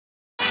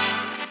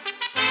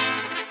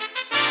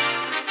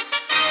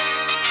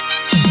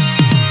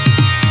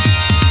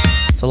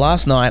So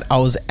last night I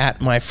was at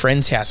my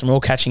friend's house and we're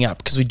all catching up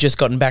because we'd just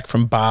gotten back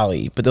from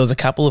Bali, but there was a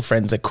couple of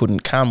friends that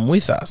couldn't come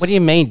with us. What do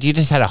you mean? You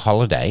just had a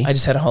holiday? I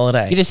just had a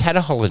holiday. You just had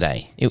a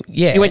holiday?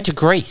 Yeah. You went to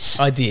Greece?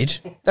 I did.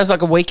 That was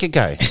like a week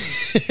ago.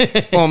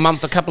 Or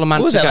a couple of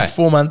months What was ago. that, like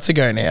 4 months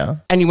ago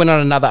now? And you went on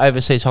another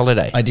overseas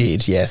holiday? I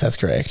did, yes, that's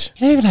correct.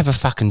 You don't even have a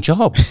fucking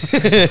job.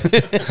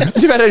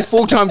 You've had a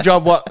full-time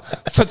job,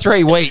 for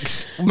 3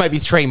 weeks, maybe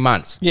 3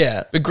 months.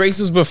 Yeah, but Greece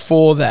was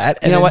before that,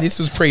 and then this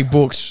was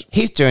pre-booked.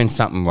 He's doing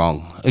something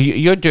wrong.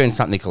 You're doing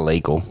something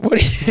illegal. What?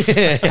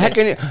 How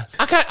can you?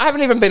 I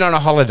haven't even been on a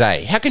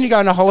holiday. How can you go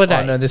on a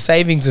holiday? Oh no, the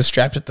savings are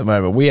strapped at the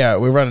moment.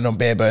 We're running on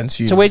bare bones.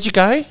 So where'd you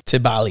go? To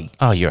Bali.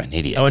 Oh, you're an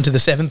idiot. I went to the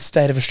 7th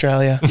state of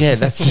Australia. Yeah,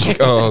 that's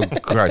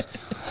gross.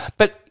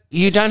 But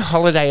you don't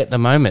holiday at the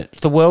moment.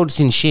 The world's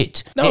in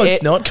shit. No,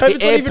 it's not.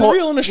 COVID's not even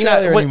real in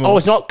Australia anymore. Oh,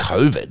 it's not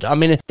COVID. I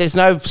mean, there's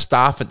no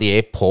staff at the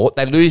airport.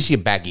 They lose your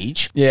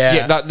baggage.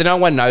 Yeah. No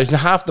one knows. And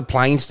half the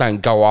planes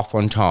don't go off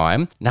on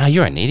time. No,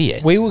 you're an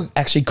idiot. We were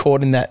actually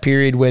caught in that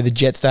period where the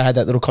Jetstar had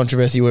that little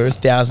controversy where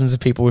thousands of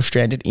people were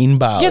stranded in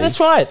Bali. Yeah,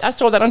 that's right. I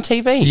saw that on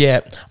TV.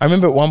 Yeah. I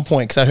remember at one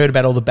point, because I heard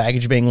about all the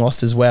baggage being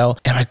lost as well,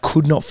 and I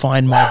could not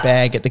find my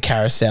bag at the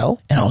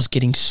carousel, and I was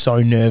getting so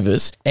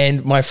nervous.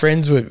 And my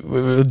friends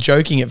were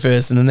joking at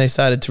first, and then they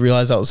started to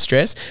realize I was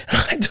stressed. I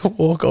had to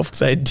walk off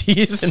because I had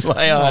tears in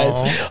my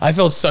eyes. I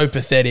felt so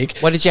pathetic.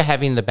 What did you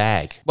have in the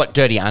bag? What,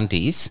 dirty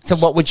undies? So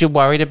what were you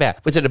worried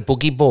about? Was it a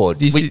boogie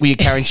board? Were you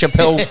carrying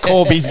Chappelle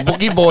Corby's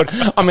boogie board?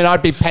 I mean,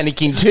 I'd be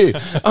panicking too.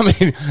 I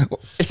mean,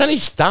 it's only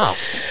stuff.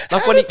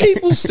 Like, How do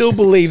people still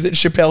believe that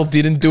Chappelle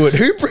didn't do it?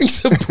 Who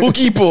brings a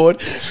boogie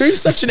board?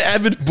 Who's such an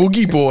avid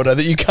boogie boarder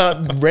that you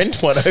can't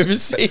rent one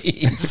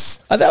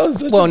overseas? That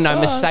was such a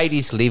farce.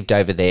 Mercedes lived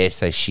over there,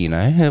 so she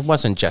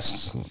wasn't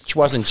just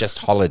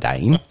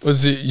holidaying.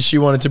 She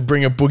wanted to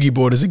bring a boogie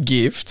board as a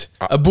gift?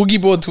 A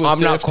boogie board to a I'm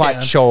surf not quite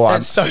town? sure.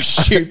 That's so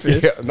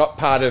stupid. Not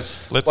part of.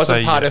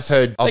 Wasn't part of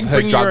her Like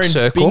bring drug your own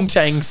circle.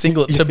 Bintang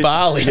singlet to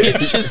Bali.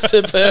 It's just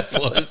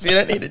superfluous. You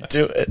don't need to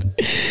do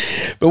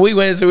it. But we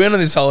went on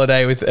this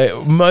holiday with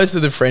most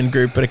of the friend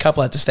group, but a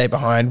couple had to stay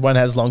behind. One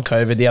has long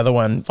COVID. The other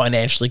one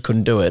financially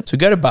couldn't do it. So we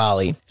go to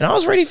Bali, and I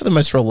was ready for the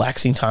most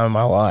relaxing time of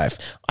my life.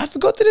 I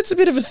forgot that it's a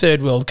bit of a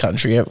third world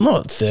country.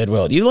 Not third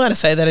world. You allowed to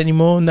say that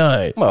anymore?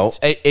 No. Well,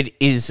 it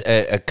is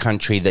a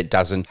country that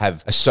doesn't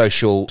have a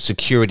social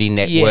security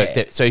network.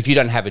 Yeah. So if you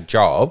don't have a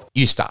job,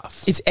 you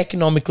starve. It's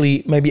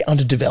economically maybe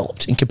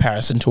underdeveloped in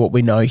comparison to what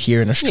we know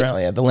here in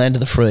Australia, the land of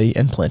the free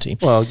and plenty.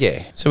 Well,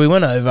 yeah. So we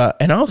went over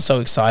and I was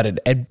so excited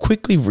and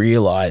quickly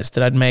realised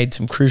that I'd made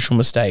some crucial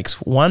mistakes.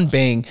 One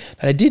being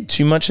that I did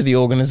too much of the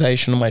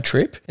organisation on my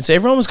trip. And so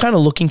everyone was kind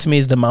of looking to me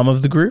as the mum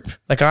of the group.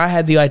 Like I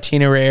had the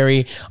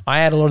itinerary, I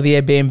had a lot of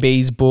the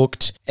Airbnbs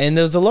booked, and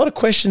there was a lot of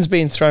questions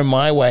being thrown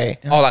my way.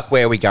 Oh, like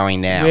where are we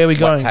going now? Where are we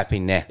going? What's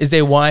happening now? Is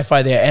there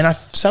Wi-Fi there? And I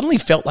suddenly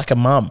felt like a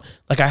mum.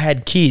 Like I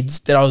had kids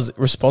that I was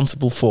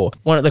responsible for.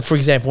 For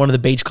example, one of the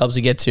beach clubs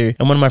we get to,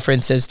 and one of my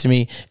friends says to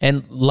me,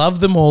 and love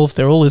them all if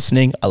they're all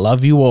listening, I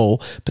love you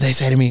all, but they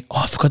say to me,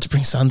 oh, I forgot to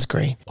bring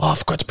sunscreen. Oh, I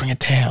forgot to bring a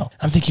towel.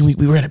 I'm thinking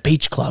we were at a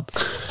beach club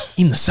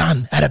in the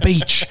sun at a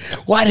beach.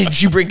 Why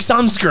didn't you bring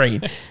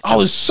sunscreen? I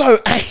was so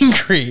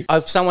angry.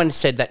 If someone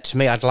said that to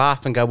me, I'd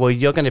laugh and go, well,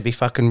 you're going to be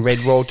fucking red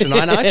raw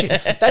tonight, aren't you?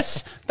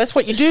 That's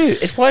what you do.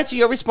 It's why it's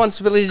your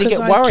responsibility to get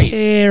worried. I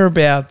care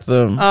about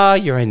them. Oh,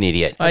 you're an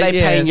idiot. Are they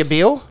paying your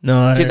bill?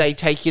 No. Do they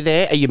take you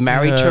there? Are you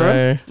married to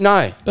them?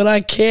 No. But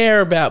I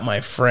care about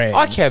my friends.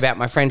 I care about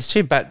my friends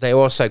too, but they're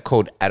also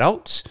called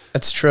adults.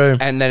 That's true.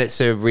 And then it's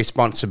a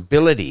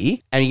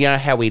responsibility. And you know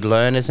how we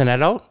learn as an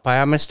adult? By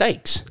our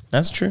mistakes.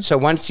 That's true. So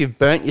once you've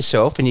burnt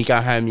yourself and you go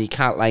home and you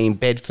can't lay in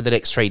bed for the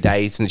next 3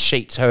 days and the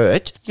sheets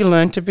hurt, you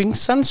learn to bring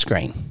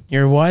sunscreen.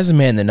 You're a wiser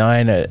man than I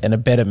and a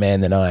better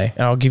man than I.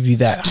 And I'll give you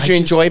that. Did you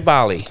enjoy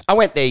Bali? I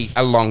went there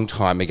a long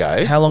time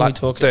ago. How long are we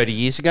talking? 30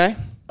 years ago.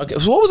 Okay,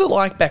 so what was it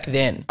like back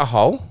then? A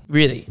hole.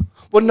 Really?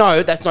 Well,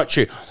 no, that's not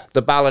true.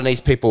 The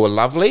Balinese people were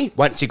lovely.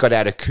 Once you got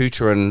out of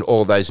Kuta and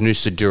all those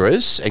Nusa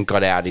Duras and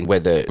got out in where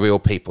the real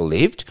people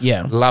lived.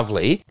 Yeah.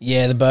 Lovely.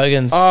 Yeah, the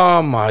bogans.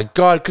 Oh, my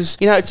God. Because,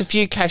 it's a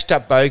few cashed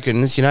up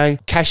bogans,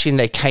 cash in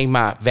their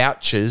Kmart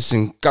vouchers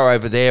and go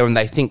over there and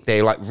they think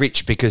they're, like,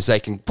 rich because they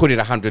can put in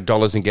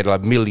 $100 and get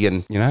 $1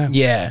 million,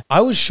 Yeah.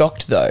 I was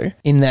shocked, though,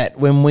 in that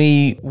when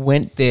we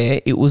went there,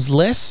 it was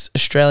less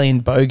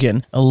Australian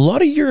bogan, a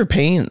lot of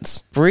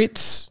Europeans,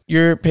 Brits,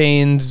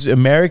 Europeans,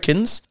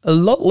 Americans,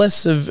 a lot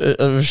less of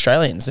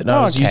Australians than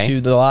I was used to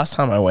the last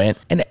time I went.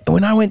 And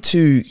when I went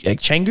to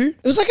Canggu,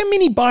 it was like a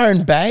mini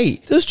Byron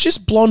Bay. There was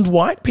just blonde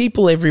white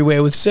people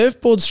everywhere with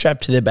surfboards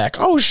strapped to their back.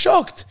 I was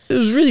shocked. It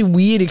was a really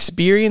weird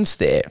experience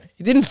there.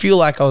 It didn't feel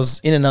like I was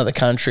in another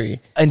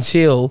country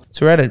so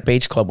we're at a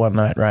beach club one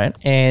night, right?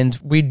 And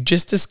we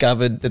just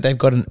discovered that they've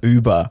got an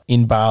Uber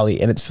in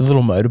Bali and it's for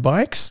little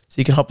motorbikes. So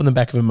you can hop on the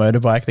back of a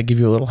motorbike, they give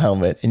you a little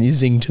helmet and you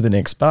zing to the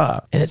next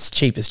bar and it's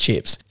cheap as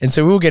chips. And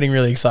so we were getting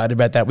really excited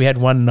about that. We had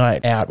one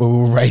night out where we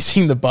were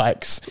racing the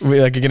bikes. We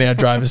were getting our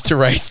drivers to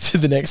race to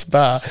the next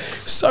bar.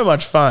 So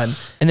much fun.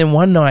 And then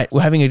one night,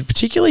 we're having a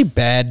particularly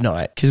bad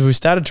night because we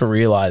started to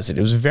realize that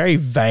it was very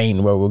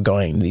vain where we were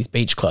going, these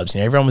beach clubs.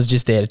 Everyone was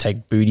just there to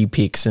take booty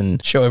pics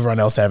and show everyone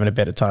else having a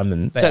better time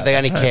than they So they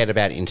only cared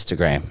about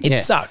Instagram. It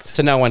sucked.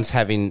 So no one's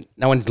living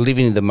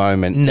in the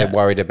moment. No. They're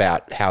worried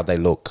about how they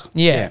look.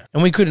 Yeah.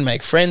 And we couldn't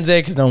make friends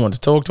there because no one wanted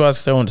to talk to us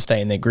because they wanted to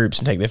stay in their groups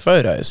and take their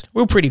photos.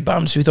 We were pretty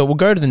bummed. So we thought, we'll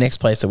go to the next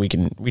place that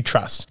we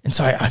trust. And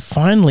so I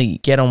finally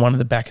get on one of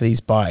the back of these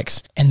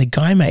bikes and the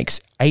guy makes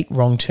 8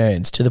 wrong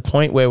turns to the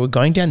point where we're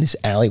going down this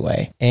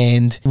alleyway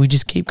and we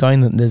just keep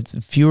going. There's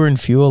fewer and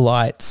fewer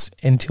lights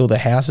until the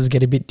houses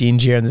get a bit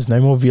dingier and there's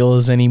no more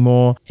villas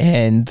anymore.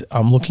 And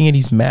I'm looking at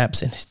his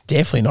maps and it's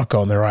definitely not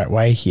going the right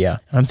way here.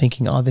 And I'm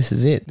thinking, oh, this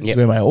is it. This is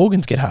where my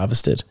organs get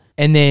harvested.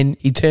 And then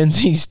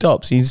he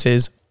stops, he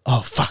says,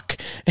 oh, fuck.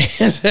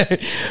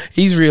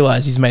 He's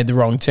realised he's made the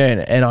wrong turn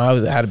and I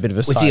had a bit of a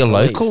Was he a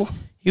local?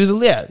 He was,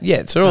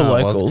 it's all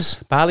locals.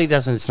 Well, Bali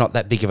it's not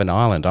that big of an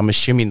island. I'm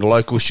assuming the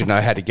locals should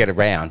know how to get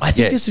around. I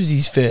think this was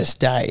his first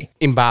day.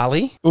 In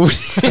Bali?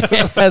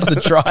 As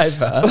the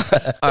driver.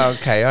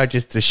 Okay, I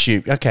just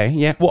assumed. Okay,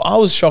 yeah. Well, I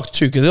was shocked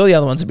too because all the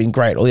other ones have been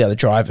great, all the other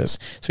drivers.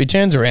 So he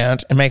turns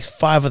around and makes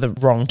 5 of the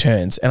wrong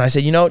turns. And I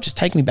said, you know what, just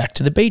take me back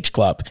to the beach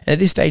club. And at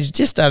this stage, it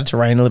just started to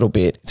rain a little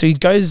bit. So he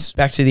goes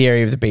back to the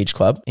area of the beach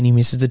club and he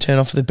misses the turn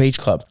off of the beach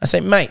club. I say,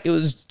 mate, it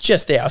was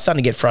just there. I was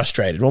starting to get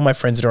frustrated. All my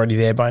friends are already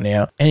there by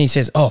now. And he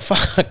says, oh,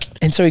 fuck.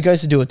 And so he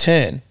goes to do a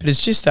turn, but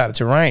it's just started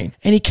to rain.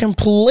 And he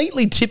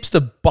completely tips the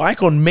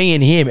bike on me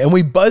and him, and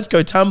we both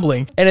go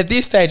tumbling. And at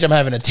this stage, I'm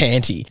having a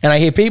tanty. And I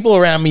hear people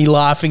around me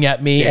laughing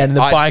at me and the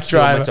bike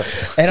driver.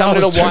 And some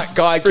little white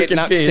guy getting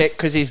upset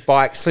because his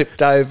bike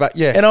slipped over.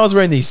 Yeah. And I was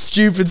wearing these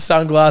stupid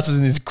sunglasses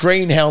and this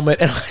green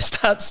helmet, and I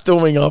start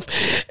storming off.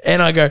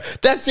 And I go,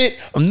 that's it.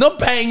 I'm not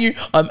paying you.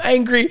 I'm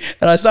angry.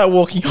 And I start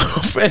walking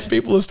off, and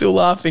people are still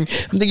laughing.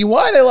 I'm thinking,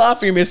 why are they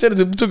laughing at me? I said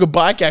I took a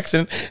bike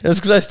accident. And it's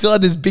because I still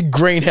had this big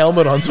green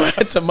helmet on, so I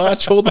had to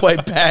march all the way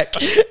back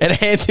and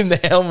hand him the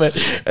helmet.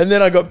 And then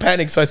I got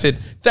panicked, so I said,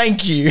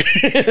 thank you.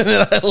 And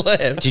then I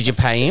left. Did you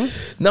pay him?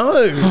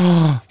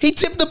 No. He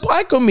tipped the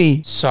bike on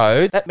me.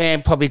 So that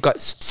man probably got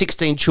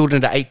 16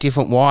 children to 8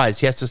 different wives.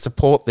 He has to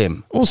support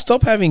them. Well,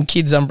 stop having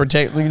kids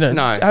unprotected.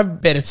 No.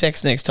 Have better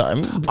sex next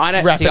time. I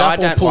don't like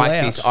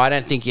this. I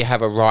don't think you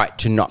have a right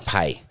to not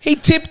pay. He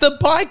tipped the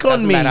bike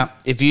on me. Matter.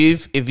 If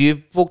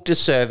you've booked a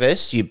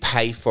service, you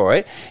pay for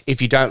it.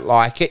 If you don't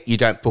like it, you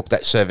don't book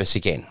that service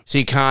again. So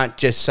you can't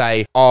just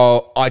say,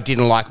 oh, I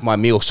didn't like my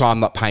meal, so I'm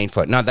not paying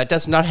for it. No,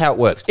 that's not how it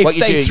works. If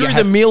they threw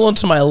the meal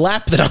onto my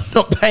lap, then I'm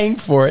not paying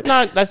for it.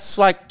 No, that's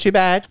like too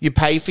bad. You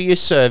pay for your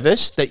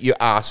service that you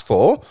asked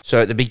for.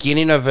 So at the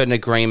beginning of an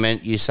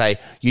agreement, you say,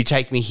 you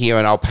take me here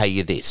and I'll pay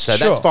you this. So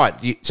that's fine.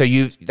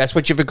 That's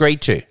what you've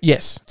agreed to.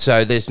 Yes.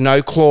 So there's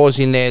no clause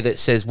in there that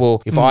says,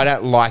 well, if I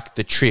don't like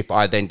the trip,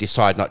 I then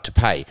decide not to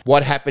pay.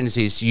 What happens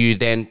is you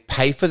then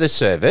pay for the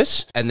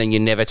service and then you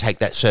never take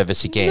that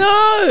service again.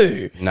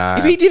 No.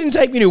 If he didn't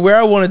take me to where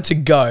I wanted to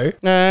go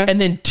and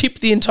then tip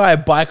the entire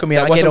bike on me,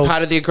 that wasn't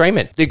part of the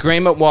agreement. The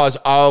agreement was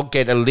I'll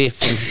get a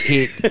lift and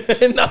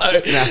hit. No.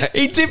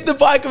 He tipped the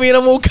bike on me and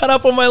I'm all cut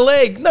up on my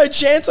leg. No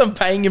chance I'm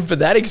paying him for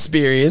that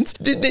experience.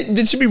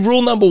 There should be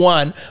rule number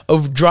 1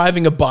 of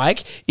driving a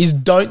bike is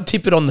don't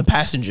tip it on the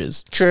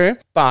passengers. True,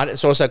 but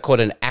it's also called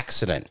an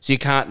accident. So you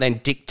can't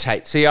then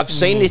dictate. See, I've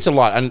seen this a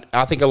lot, and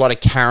I think a lot of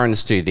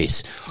Karens do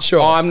this.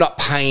 Sure. I'm not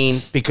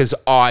paying because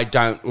I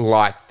don't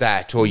like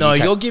that. Or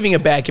you're giving a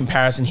bad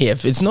comparison here.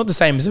 It's not the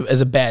same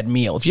as a bad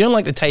meal. If you don't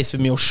like the taste of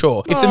a meal,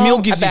 sure. If the meal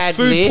gives you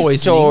food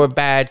poisoning or a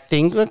bad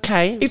thing,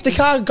 okay. If the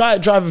car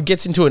driver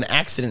gets into an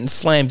accident and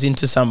slams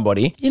into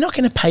somebody, you're not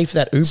going to pay for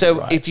that Uber.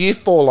 So if you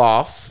fall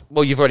off,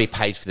 well, you've already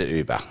paid for the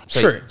Uber.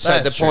 True. So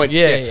the point,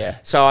 yeah.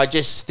 So I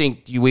just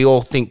think we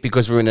all think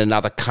because we're in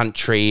another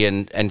country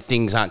and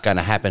things aren't going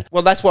to happen.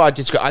 Well, that's what I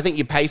describe. I think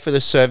you pay for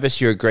the service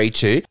you agree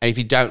to, and if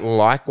you don't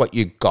like what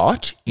you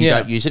got, you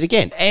don't use it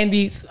again.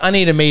 Andy, I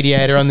need a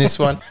mediator on this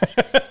one.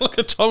 Look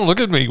at Tom.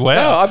 Look at me. Wow.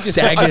 No, I'm just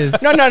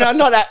daggers. No, I'm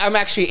not. I'm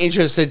actually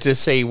interested to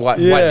see what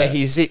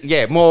he's.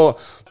 Yeah, more.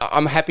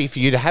 I'm happy for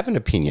you to have an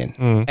opinion,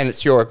 and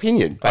it's your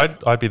opinion.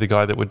 But I'd be the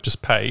guy that would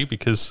just pay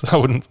because I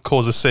wouldn't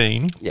cause a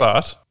scene,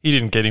 but he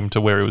didn't get him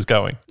to where he was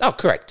going. Oh,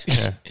 correct.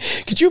 Yeah.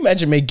 Could you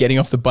imagine me getting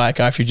off the bike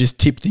after you just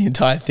tipped the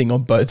entire thing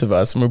on both of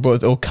us and we're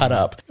both all cut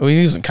up? Well,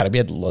 he wasn't cut up, he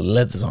had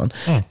leathers on.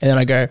 And then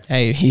I go,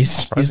 hey,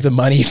 here's the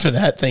money for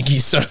that. Thank you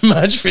so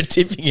much for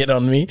tipping it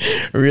on me.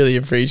 Really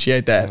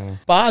appreciate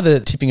that. Bar the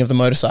tipping of the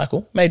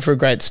motorcycle, made for a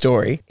great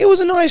story. It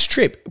was a nice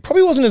trip. It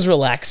probably wasn't as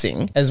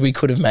relaxing as we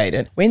could have made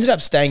it. We ended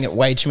up staying at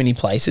way too many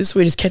places, so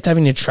we just kept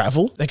having to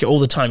travel like all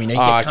the time. You know,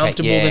 get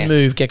comfortable, then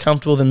move, get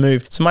comfortable, then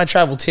move. So my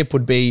travel tip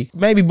would be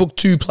maybe book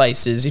 2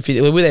 places. If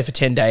we were there for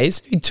 10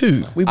 days,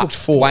 2. We booked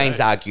 4. Wayne's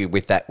argued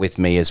with that with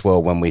me as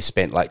well when we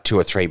spent like 2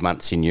 or 3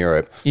 months in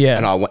Europe. Yeah.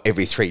 And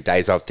every 3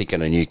 days I was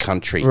thinking a new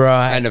country.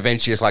 Right. And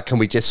eventually it's like, can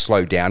we just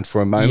slow down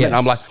for a moment? Yes.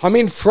 I'm like, I'm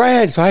in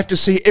France. I have to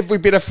see every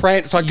bit of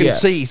France I can Yeah.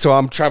 see. So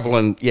I'm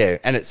traveling,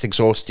 and it's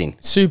exhausting.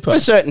 Super. For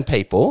certain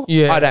people,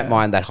 Yeah. I don't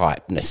mind that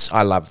hypeness.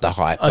 I love the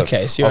hype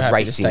Okay, so you're of happy to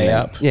racing stay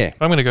them. up. Yeah. If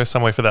I'm going to go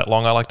somewhere for that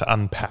long, I like to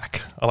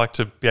unpack. I like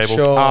to be able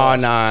Sure. to Oh,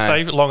 no.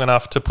 stay long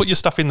enough to put your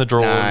stuff in the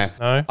drawers.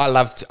 No?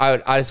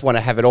 I just want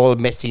to have it all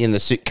messy in the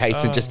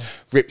suitcase and just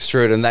rip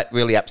through it, and that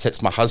really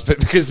upsets my husband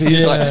because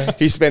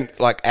he spent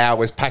like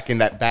hours packing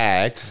that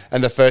bag,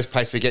 and the first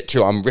place we get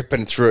to, I'm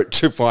ripping through it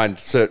to find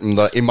certain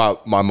in my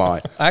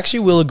mind. I actually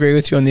will agree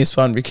with you on this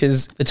one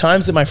because the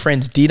times that my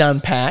friends did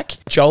unpack,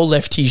 Joel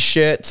left his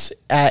shirts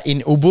in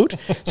Ubud,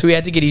 so we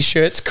had to get his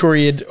shirts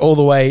couriered all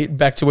the way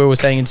back to where we're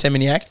staying in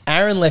Seminyak.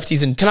 Aaron left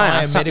his Can I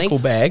entire ask medical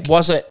something? bag.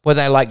 Were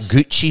they like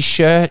Gucci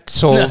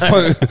shirts or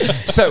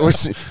so it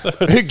was?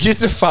 Who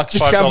gives a fuck?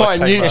 Just go $5 buy a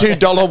new Kmart.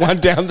 $2 one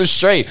down the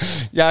street.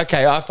 Yeah,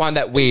 okay. I find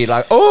that weird.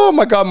 Like, oh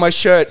my god, my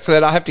shirt, so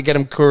that I have to get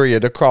them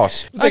couriered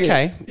across.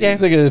 Okay, yeah.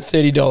 It's like a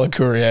 $30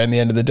 courier in the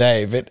end of the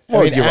day. But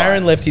Well, you're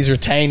Aaron right. left his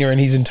retainer and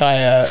his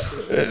entire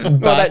Well,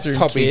 that's bathroom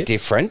probably kit.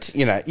 different.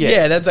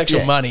 Yeah, that's actual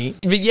Yeah. money.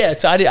 But yeah,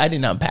 so I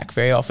didn't unpack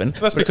very often.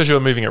 That's because you're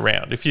moving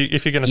around. If you're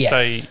going to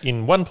Yes. stay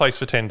in one place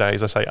for 10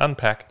 days, I say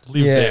unpack,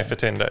 live Yeah. there for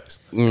 10 days.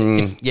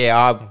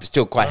 Yeah, I'm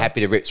still quite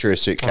happy to rip through a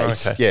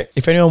suitcase. Okay. Yeah.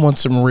 If anyone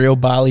wants some real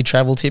Bali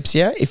travel tips,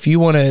 if you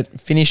want to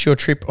finish your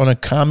trip on a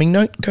calming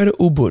note, go to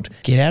Ubud.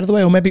 Get out of the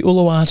way, or maybe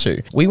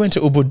Uluwatu. We went to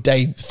Ubud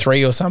day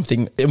 3 or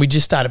something, and we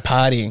just started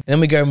partying. And then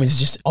we go and there's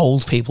just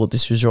old people at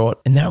this resort,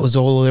 and that was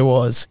all there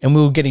was. And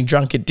we were getting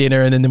drunk at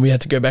dinner, and then we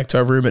had to go back to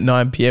our room at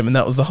 9 p.m, and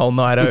that was the whole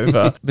night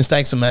over.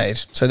 Mistakes were made.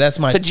 So that's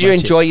my So did you my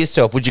tip. enjoy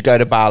yourself? Would you go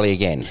to Bali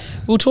again?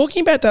 We were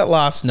talking about that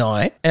last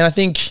night, and I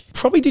think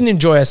probably didn't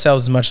enjoy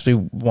ourselves as much as we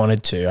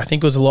wanted to. I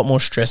think it was a lot more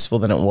stressful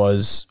than it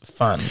was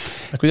fun.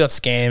 Like we got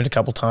scammed a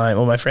couple times.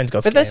 Well, my friends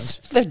got But scammed. that's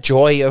the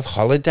joy of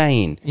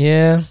holidaying.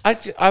 Yeah.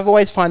 I've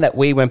always find that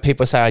weird when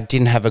people say I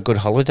didn't have a good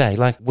holiday.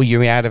 Like, were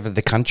you out of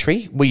the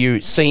country? Were you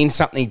seeing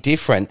something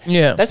different?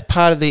 Yeah. That's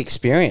part of the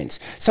experience.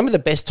 Some of the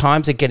best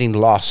times are getting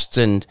lost,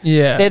 and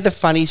Yeah. they're the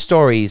funny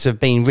stories of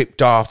being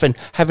ripped off and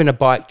having a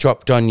bike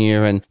dropped on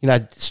you and,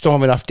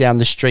 storming off down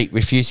the street,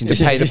 refusing to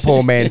pay the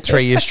poor man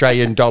 $3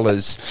 Australian.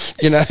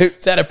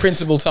 It's out of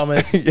principle,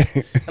 Thomas.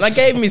 And I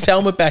gave him his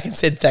helmet back and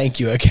said, thank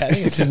you, okay?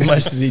 It's as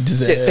much as he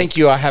deserved. Yeah, thank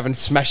you. I haven't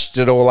smashed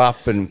it all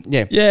up, and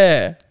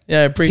Yeah.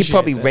 Yeah, I appreciate He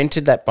probably that.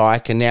 rented that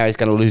bike, and now he's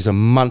going to lose a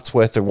month's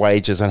worth of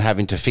wages on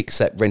having to fix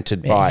that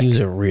rented bike. He was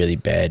a really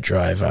bad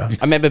driver.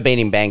 I remember being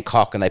in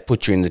Bangkok, and they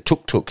put you in the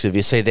tuk-tuks. If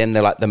you see them,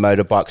 they're like the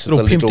motorbikes.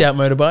 Little the pimped out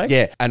motorbike?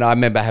 Yeah, and I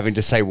remember having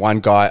to say one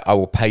guy, I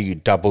will pay you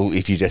double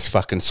if you just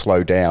fucking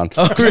slow down.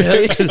 Oh,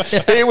 really?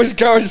 It was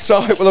going so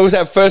well. It was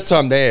our first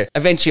time there.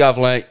 Eventually, I've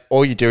learned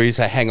all you do is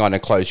say, "Hang on,"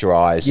 and close your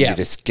eyes. Yeah.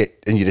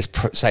 And you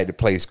just say to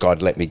please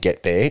God, let me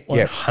get there.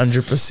 Yeah.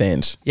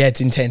 100%. Yeah,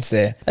 it's intense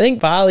there. I think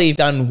Bali, you've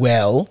done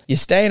well. You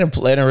stay in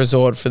a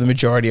resort for the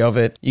majority of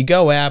it. You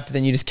go out, but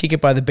then you just kick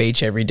it by the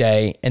beach every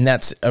day, and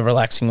that's a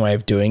relaxing way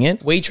of doing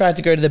it. We tried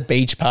to go to the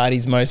beach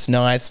parties most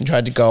nights and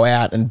tried to go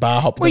out and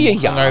bar hop Well, them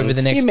you're young. over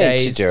the next You're meant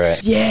to days. do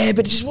it. Yeah,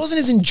 but it just wasn't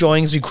as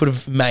enjoying as we could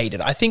have made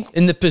it. I think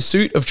in the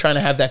pursuit of trying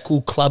to have that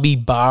cool clubby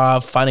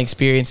bar fun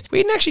experience, we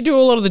didn't actually do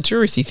a lot of the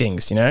touristy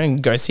things,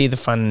 and go see the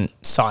fun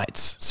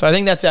sights. So I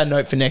think that's our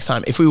note for next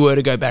time. If we were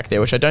to go back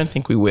there, which I don't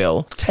think we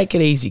will, take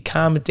it easy,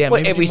 calm it down.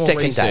 Well, maybe do every more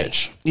second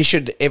research. day. You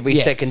should every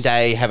Yes. second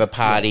day have a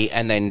party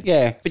and then,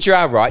 But you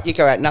are right. You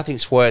go out,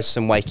 nothing's worse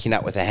than waking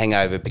up with a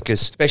hangover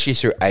because, especially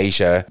through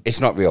Asia, it's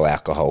not real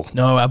alcohol.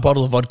 No, our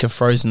bottle of vodka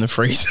froze in the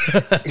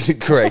freezer.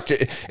 Correct.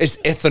 It's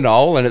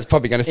ethanol and it's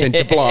probably going to send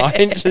you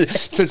blind. So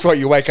that's why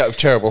you wake up with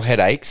terrible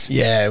headaches.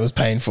 Yeah, it was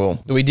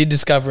painful. We did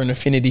discover an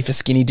affinity for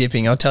skinny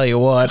dipping. I'll tell you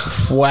what.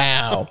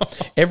 Wow.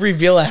 Every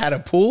villa had a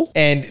pool,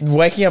 and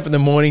waking up in the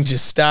morning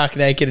just stark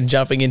naked and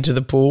jumping into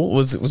the pool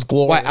was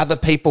glorious. Wait, other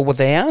people were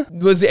there?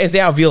 It was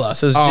our villa,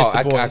 so it was just the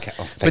okay, boys. okay.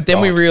 Oh, thank But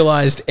then we God.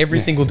 realised every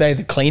single day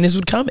the cleaners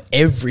would come,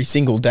 every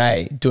single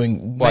day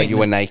doing While you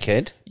were maintenance.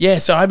 naked? Yeah,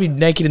 so I'd be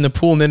naked in the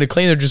pool, and then the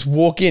cleaner would just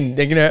walk in.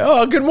 They're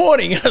oh, good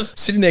morning. I was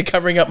sitting there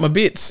covering up my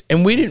bits,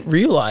 and we didn't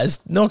realise,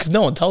 because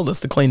no one told us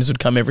the cleaners would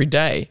come every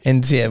day.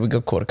 And yeah, we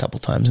got caught a couple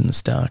times in the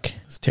stark. It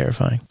was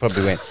terrifying.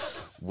 Probably went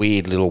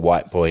weird little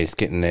white boys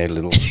getting their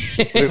little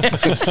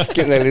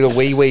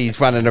wee-wees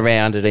running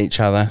around at each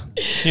other.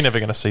 You're never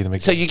going to see them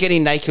again. So you're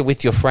getting naked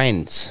with your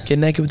friends? Get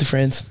naked with the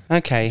friends.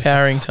 Okay.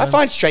 Powering time. I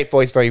find straight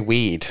boys very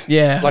weird.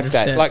 Yeah, Like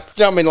that. 100%. Like, do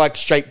you know what I mean? Like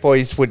straight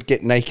boys would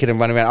get naked and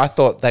run around. I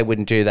thought they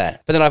wouldn't do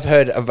that. But then I've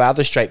heard of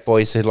other straight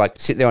boys who like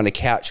sit there on the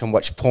couch and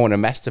watch porn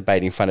and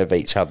masturbate in front of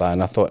each other.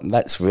 And I thought,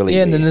 that's really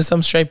Yeah, and then weird. there's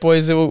some straight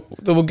boys that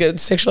will get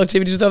sexual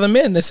activities with other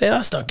men. They say, oh,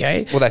 that's not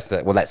gay. Well,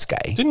 that's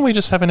gay. Didn't we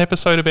just have an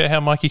episode about how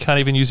Mikey can't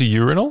even use a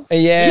urinal?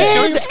 Yeah.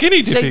 Going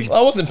skinny dipping.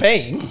 I wasn't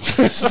peeing.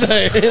 so,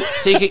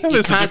 So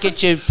you can't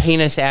get your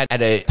penis out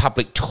at a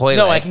public toilet.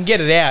 no, I can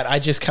get it out. I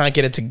just can't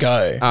get it to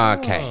go. Oh,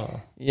 okay.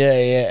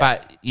 Yeah.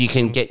 But you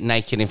can get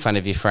naked in front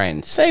of your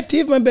friends. Safety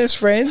of my best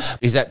friends.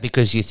 Is that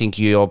because you think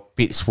your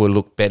bits will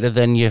look better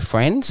than your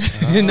friends?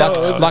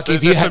 No, like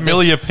if you had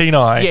familiar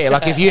peni. Yeah,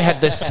 like if you had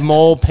the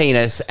small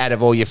penis out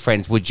of all your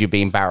friends, would you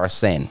be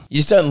embarrassed then? you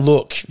just don't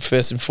look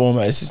first and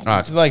foremost. It's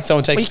Right. like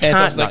someone takes Well, you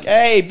pants off, it's can't, like,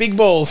 hey, big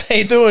balls, how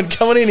you doing?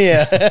 Come on in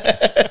here.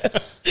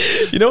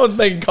 You know what's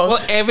making Well,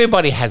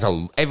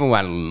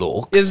 everyone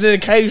looks. There's an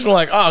occasional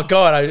like, oh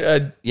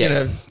god,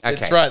 Yeah,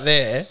 it's okay. right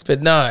there.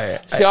 But no,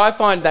 See, I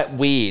find that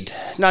weird.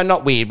 No,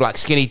 not weird, like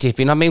skinny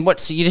dipping. I mean,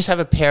 you just have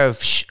a pair of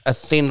a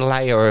thin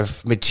layer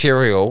of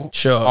material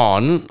Sure.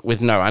 on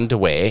with no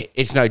underwear.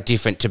 It's no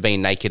different to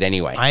being naked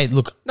anyway.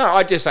 no,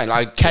 I just saying,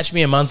 like, catch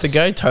me a month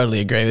ago, totally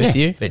agree with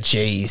you. But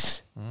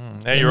geez.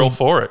 Now you're all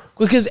for it.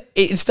 Because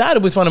it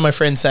started with one of my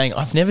friends saying,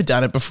 I've never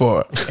done it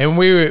before. And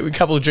we were a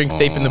couple of drinks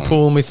deep in the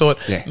pool and we thought,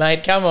 Yeah.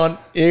 mate, come on.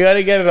 You got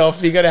to get it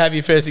off. You got to have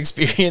your first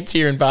experience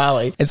here in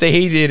Bali. And so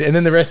he did. And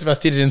then the rest of us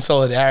did it in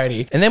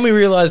solidarity. And then we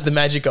realized the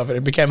magic of it.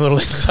 It became a little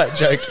inside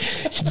joke.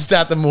 You'd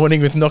start the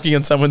morning with knocking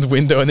on someone's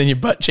window and then your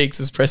butt cheeks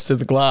was pressed to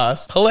the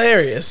glass.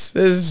 Hilarious.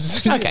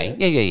 okay,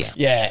 yeah.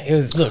 Yeah, it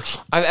was, look,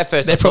 At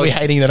first, they're I probably thought-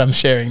 hating that I'm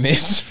sharing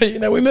this.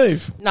 But, we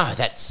move. No,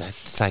 that's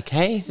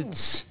okay.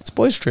 It's. It's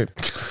boys trip.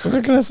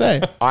 What can I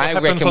say? I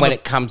happens reckon on when the-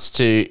 it comes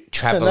to No,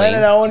 traveling,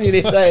 I want you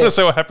to say it.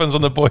 So what happens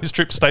on the boys'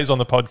 trip stays on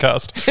the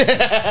podcast.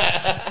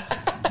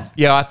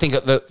 yeah, I think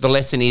the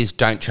lesson is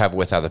don't travel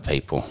with other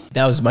people.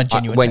 That was my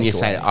genuine When you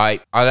takeaway. say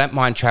I don't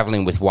mind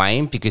traveling with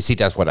Wayne because he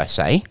does what I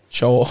say.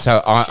 Sure.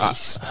 So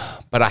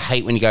Jeez. but I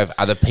hate when you go with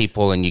other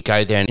people and you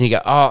go there and you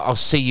go, oh, I'll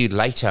see you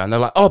later, and they're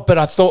like, oh, but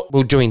I thought we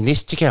were doing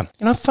this together.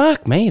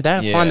 Fuck me, I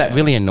find that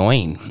really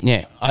annoying.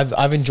 Yeah,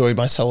 I've enjoyed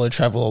my solo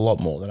travel a lot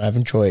more than I've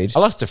enjoyed. I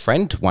lost a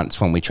friend once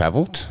when we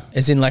travelled.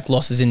 As in, like,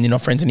 losses in you're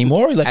not friends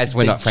anymore? Or like As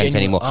we're the not friends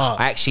genuine- anymore. Oh.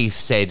 I actually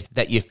said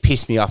that you've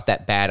pissed me off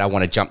that bad. I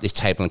want to jump this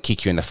table and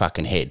kick you in the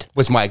fucking head.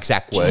 Was my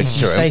exact words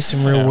You to him. say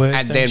some real words.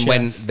 And don't then you?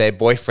 when their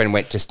boyfriend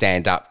went to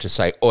stand up to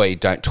say, oi,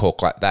 don't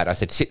talk like that, I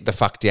said, sit the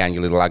fuck down,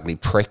 you little ugly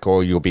prick,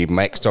 or you'll be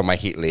next on my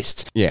hit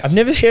list. Yeah. I've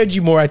never heard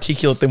you more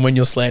articulate than when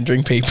you're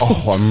slandering people.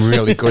 Oh, I'm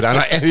really good.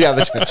 And any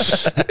other time.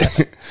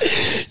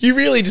 You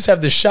really just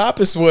have the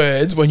sharpest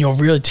words when you're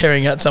really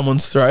tearing out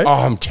someone's throat. Oh,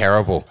 I'm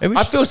terrible. Maybe we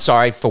I should- feel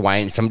sorry for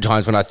Wayne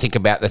sometimes when I think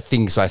about the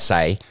things I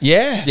say.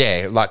 Yeah.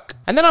 Yeah, like,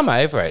 and then I'm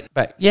over it.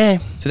 But yeah,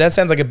 So that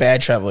sounds like a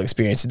bad travel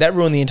experience. Did that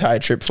ruin the entire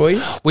trip for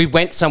you? we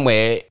went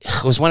somewhere.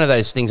 It was one of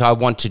those things I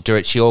wanted to do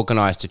it. She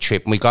organised a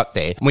trip and we got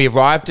there. And we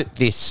arrived at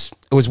this.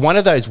 It was one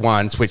of those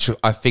ones which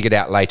I figured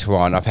out later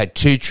on. I've had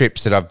 2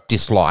 trips that I've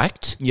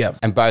disliked. Yep.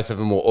 And both of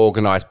them were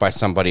organised by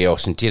somebody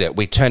else and did it.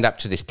 We turned up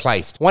to this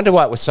place. Wonder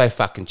why it was so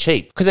fucking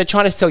cheap. Because they're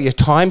trying to sell you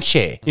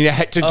timeshare.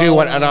 Had to do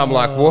one. And I'm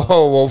like, whoa,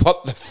 well,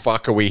 what the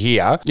fuck are we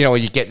here? When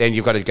you get there and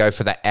you've got to go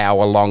for that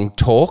hour-long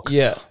talk.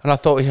 Yeah. And I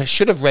thought I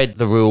should have read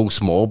the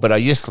rules more, but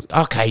I just,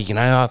 okay,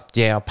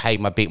 I'll pay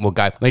my bit and we'll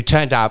go. We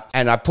turned up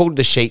and I pulled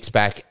the sheets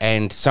back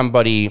and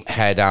somebody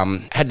had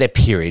their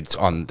periods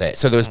on there.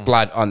 So there was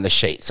blood on the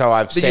sheet. So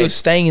I've But you said, were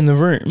staying in the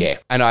room. yeah.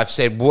 And I've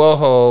said,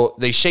 whoa,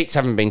 the sheets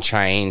haven't been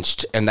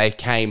changed. And they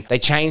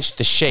changed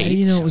the sheets. How do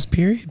you know it was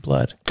period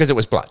blood? Because it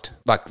was blood.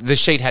 Like the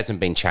sheet hasn't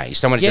been changed.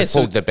 Someone just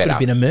pulled the it bed could up.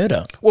 have been a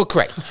murder. Well,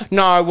 correct.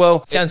 No,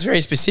 well. Sounds very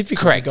specific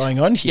correct. going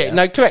on here. Yeah,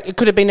 no, correct. It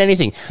could have been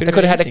anything. They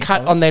could have had a anything,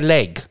 cut on Thomas. their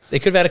leg. They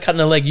could have had a cut in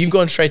the leg. You've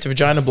gone straight to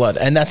vagina blood,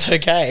 and that's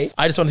okay.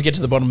 I just want to get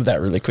to the bottom of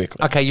that really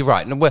quickly. Okay, you're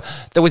right. Well,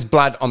 there was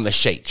blood on the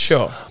sheets.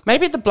 Sure.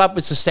 Maybe the blood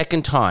was the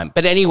second time.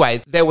 But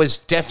anyway, there was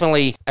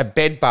definitely a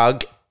bed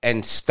bug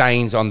and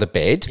stains on the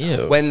bed.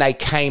 Ew. When they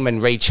came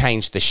and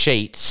rechanged the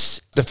sheets,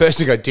 the first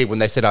thing I did when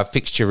they said, I've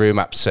fixed your room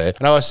up, sir.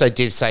 And I also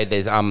did say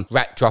there's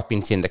rat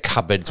droppings in the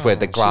cupboards where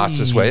the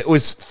glasses were. It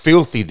was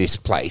filthy, this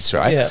place,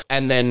 right? Yeah.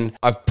 And then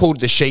I've pulled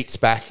the sheets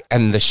back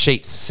and the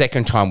sheets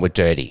second time were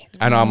dirty.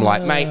 And I'm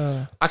like, mate,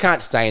 I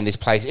can't stay in this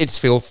place. It's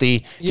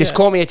filthy. Just Yeah.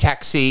 call me a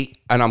taxi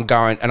and I'm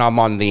going and I'm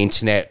on the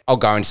internet. I'll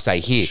go and stay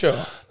here.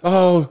 Sure.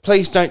 Oh,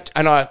 please don't.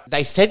 And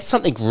they said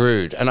something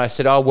rude. And I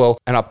said, oh, well.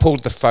 And I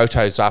pulled the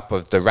photos up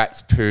of the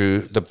rat's poo,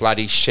 the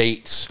bloody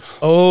sheets,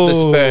 the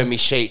spermy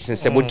sheets and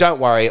said, well, don't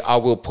worry. I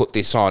will put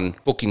this on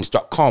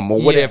bookings.com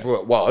or whatever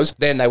it was.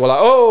 Then they were like,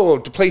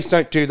 oh, please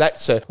don't do that,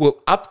 sir. We'll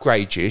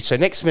upgrade you. So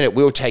next minute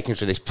we'll take you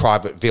to this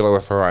private villa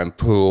with our own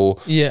pool.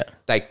 Yeah.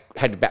 They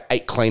had about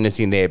 8 cleaners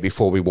in there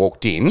before we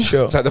walked in.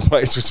 Sure. So the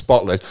place was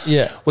spotless.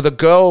 Yeah. Well, the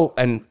girl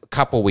and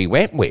couple we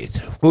went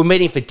with, we were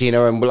meeting for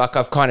dinner and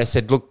I've kind of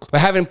said, look, we're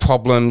having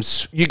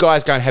problems. You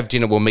guys go and have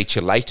dinner. We'll meet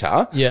you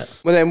later. Yeah.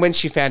 Well, then when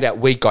she found out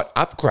we got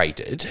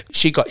upgraded,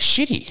 she got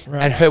shitty.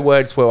 Right. And her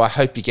words were, I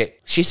hope you get...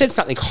 She said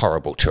something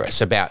horrible to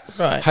us about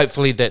Right.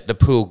 hopefully that the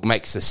pool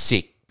makes us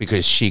sick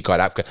because she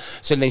got upgraded.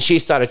 So then she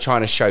started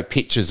trying to show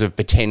pictures of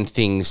pretend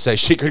things so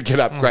she could get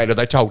upgraded.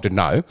 They told her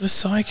no. The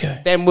psycho.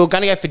 Then we were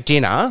going to go for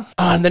dinner.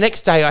 And the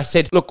next day I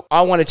said, look,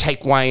 I want to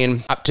take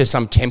Wayne up to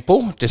some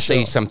temple to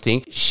see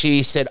something.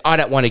 She said, I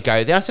don't want to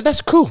go there. I said,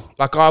 that's cool.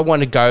 Like, I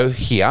want to go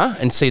here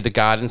and see the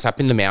gardens up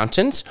in the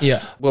mountains.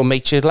 Yeah. We'll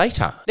meet you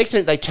later. Next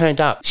minute they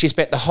turned up. She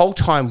spent the whole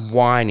time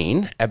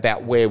whining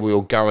about where we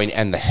were going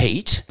and the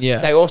heat. Yeah.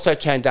 They also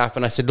turned up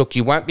and I said, look,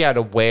 you won't be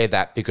able to wear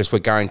that because we're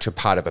going to a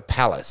part of a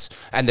palace.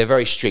 And they're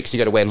very strict. So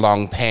you got to wear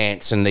long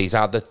pants and these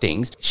other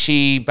things.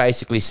 She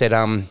basically said,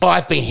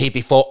 I've been here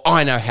before.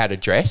 I know how to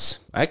dress.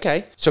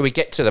 Okay. So we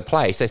get to the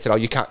place. They said,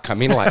 you can't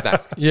come in like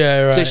that.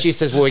 Yeah, right. So she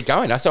says, well, we're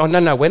going. I said,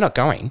 no, we're not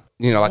going.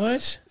 You know, like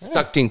What?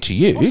 sucked into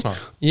you.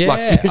 Yeah.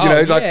 Like,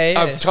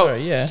 I've told.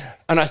 Sorry, yeah.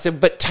 And I said,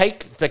 but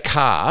take the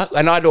car,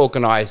 and I'd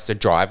organise the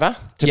driver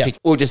to Yeah. pick,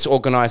 or just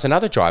organise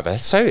another driver.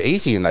 It's so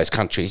easy in those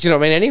countries. You know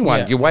what I mean?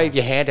 Anyone, you wave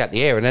your hand out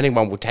the air and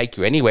anyone will take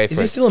you anywhere. Is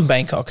this still in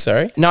Bangkok,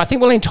 sorry? No, I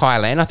think we're in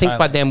Thailand. I think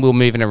by then we're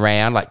moving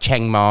around, like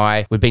Chiang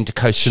Mai. We've been to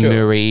Koh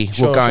Samui.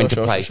 Sure, we're going to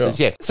sure, places.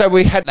 sure. Yeah. So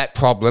we had that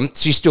problem.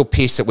 She's still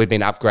pissed that we've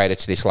been upgraded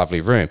to this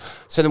lovely room.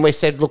 So then we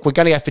said, look, we're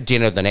going to go for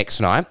dinner the next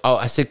night. Oh,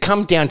 I said,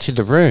 come down to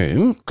the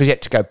room because you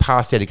had to go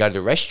past there to go to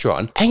the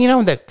restaurant. And you know,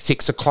 when the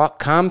 6 o'clock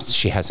comes,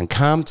 she hasn't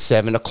come.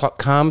 7 o'clock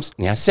comes.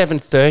 Now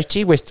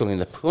 7:30, we're still in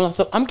the pool. I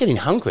thought, I'm getting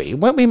hungry.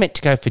 Weren't we meant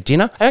to go for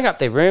dinner? I hung up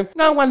their room.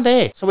 No one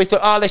there. So we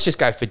thought, let's just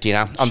go for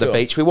dinner on the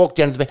beach. We walked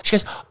down to the beach. She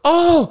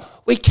goes,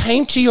 we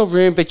came to your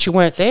room, but you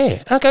weren't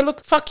there. And I go,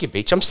 look, fuck you,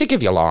 bitch. I'm sick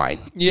of your lying.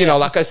 Yeah. You know,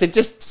 like I said,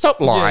 just stop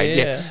lying.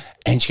 Yeah.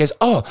 And she goes,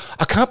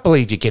 I can't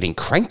believe you're getting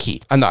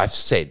cranky. And I've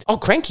said,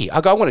 cranky?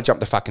 I go, I want to jump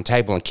the fucking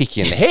table and kick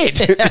you in the head.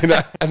 You know?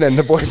 And then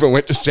the boyfriend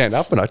went to stand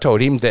up and I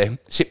told him to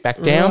sit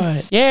back down.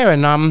 Right. Yeah,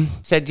 and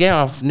said,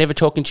 I've never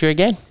talking to you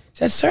again.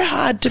 That's so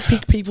hard to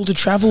pick people to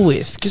travel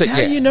with because So, how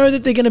do you know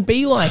that they're going to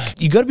be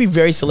like? You got to be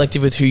very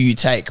selective with who you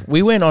take.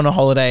 We went on a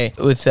holiday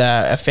with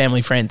our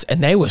family friends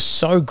and they were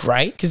so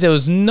great because there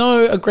was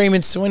no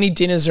agreements to any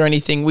dinners or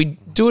anything. We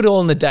do it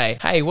all in the day.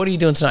 Hey, what are you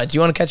doing tonight? Do you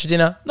want to catch a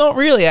dinner? Not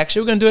really,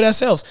 actually. We're going to do it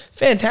ourselves.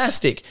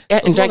 Fantastic. Yeah,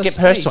 There's and a lot don't of get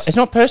space. personal. It's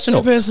not personal.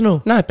 Not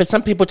personal. No, but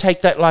some people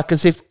take that like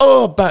as if,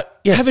 but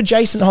yeah. Have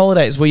adjacent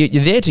holidays where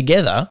you're there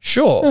together,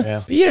 sure,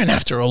 but you don't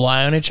have to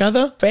rely on each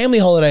other. Family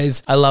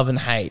holidays, I love and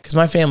hate because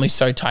my family's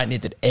so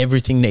tight-knit that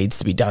everything needs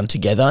to be done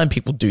together and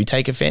people do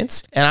take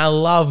offense. And I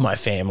love my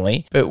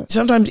family, but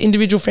sometimes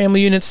individual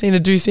family units need to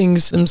do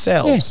things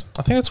themselves.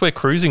 I think that's where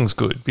cruising's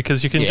good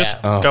because you can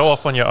just go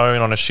off on your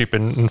own on a ship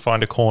and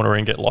find a corner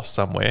and get lost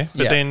somewhere.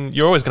 But then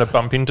you're always going to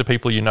bump into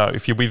people you know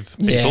if you're with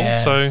people.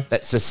 Yeah. So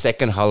That's the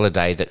second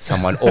holiday that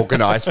someone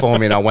organised for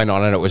me and I went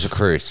on and it was a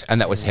cruise and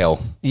that was hell.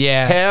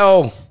 Yeah. Hell.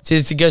 So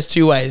it goes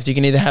two ways. You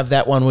can either have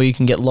that one where you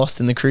can get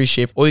lost in the cruise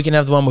ship, or you can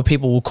have the one where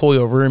people will call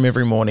your room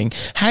every morning.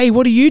 Hey,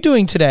 what are you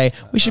doing today?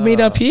 We should meet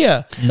up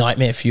here.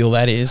 Nightmare fuel,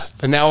 that is.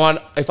 From now on,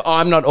 if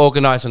I'm not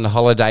organising the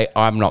holiday,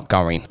 I'm not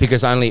going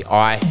because only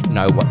I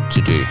know what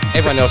to do.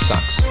 Everyone else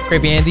sucks.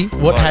 Creepy Andy,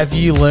 what have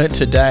you learnt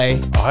today?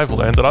 I've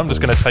learned that I'm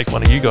just going to take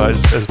one of you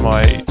guys as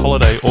my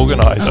holiday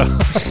organizer.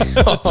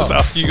 Just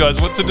ask you guys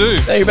what to do.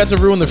 Hey, you're about to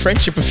ruin the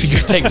friendship if you go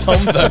take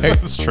Tom, though.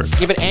 That's true.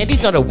 Yeah, but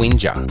Andy's not a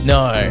whinger.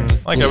 No.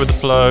 I go with the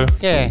flow.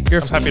 Yeah.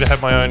 I'm happy to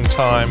have my own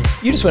time.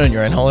 You just went on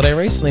your own holiday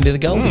recently to the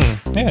Goldie.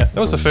 Yeah, that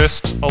was the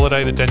first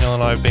holiday that Daniel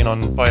and I have been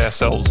on by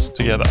ourselves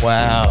together.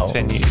 Wow.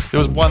 10 years. There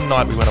was one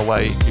night we went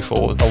away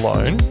before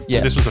alone.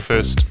 Yeah. This was the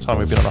first time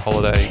we've been on a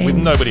holiday with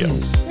nobody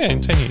years. else. Yeah,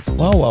 in 10 years.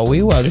 Well,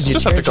 we were. Did you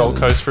Just tear up to each other? Gold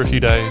Coast for a few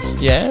days.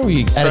 Yeah, were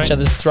you at Great. each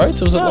other's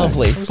throats? Or was it No,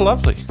 lovely? It was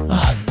lovely.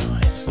 Oh,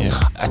 nice. Yeah.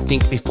 I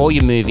think before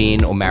you move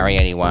in or marry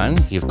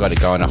anyone, you've got to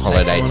go on a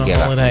holiday on a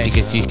together holiday.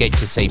 because you get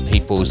to see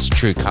people's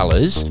true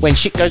colours when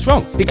shit goes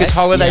wrong. Because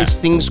holidays,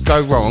 things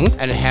go wrong,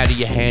 and how do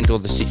you handle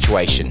the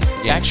situation?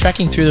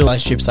 Backtracking through the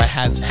relationships I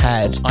have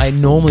had, I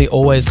normally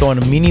always go on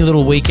a mini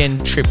little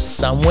weekend trip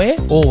somewhere,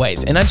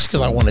 always. And not just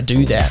because I want to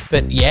do that.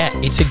 But yeah,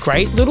 it's a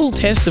great little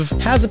test of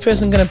how's a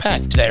person going to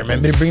pack? Do they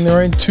remember to bring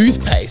their own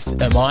toothpaste?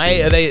 Are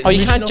they? Oh,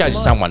 you can't judge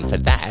someone for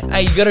that.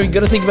 Hey, you got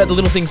to think about the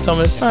little things,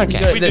 Thomas.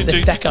 Okay. They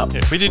stack up.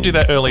 Yeah, we did do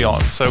that early on.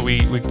 So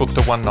we booked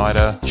a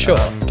one-nighter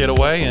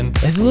getaway and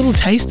There's a little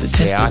taste that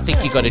tests. Yeah, I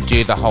think you got to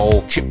do the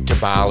whole trip to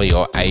Bali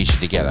or Asia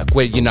together,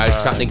 where you know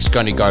something's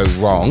going to go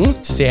wrong,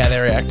 to see how they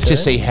react to to it.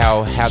 see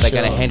how they're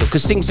going to handle.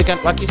 Because things are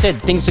going, like you said,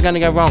 things are going to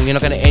go wrong. You're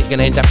not going to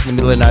end up in the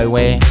middle of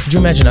nowhere. Could you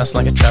imagine us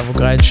like a travel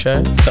guide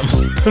show?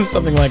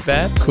 Something like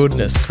that?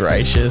 Goodness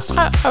gracious.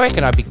 I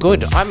reckon I'd be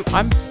good.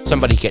 I'm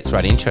somebody who gets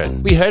right into it.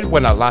 We heard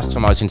when last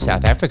time I was in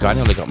South Africa, I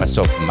nearly got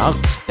myself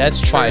mugged.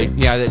 That's true. By,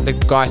 you know, the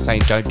guy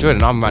saying don't do it,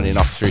 and I'm running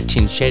off through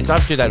tin sheds.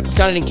 I've done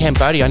it in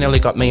Cambodia. I nearly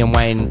got me and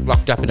Wayne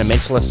locked up in a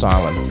mental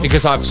asylum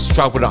because I've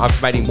struggled.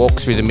 I've made him walk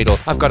through the middle.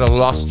 I've got a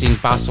lost in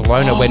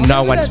Barcelona where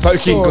no one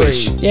spoke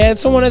English. Yeah,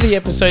 it's on one of the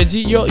episodes.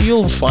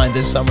 You'll find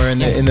this somewhere in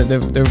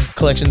the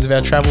collections of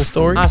our travel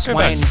stories. Asked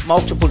Wayne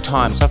multiple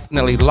times. I've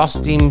nearly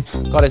lost him,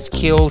 got us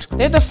killed.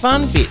 They're the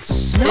fun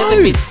bits. They're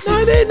the bits.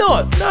 No, they're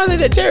not. No,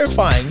 they're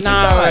terrifying. You No,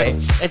 die.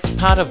 it's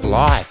part of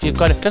life. You've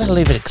got to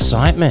live with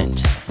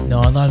excitement. No,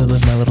 I'd rather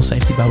live my little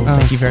safety bubble.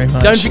 Thank you very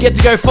much. Don't forget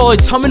to go follow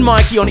Tom and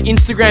Mikey on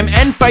Instagram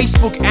and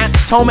Facebook at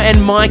Tom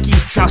and Mikey.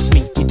 Trust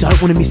me, you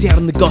don't want to miss out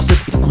on the gossip.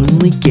 It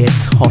only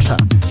gets hotter.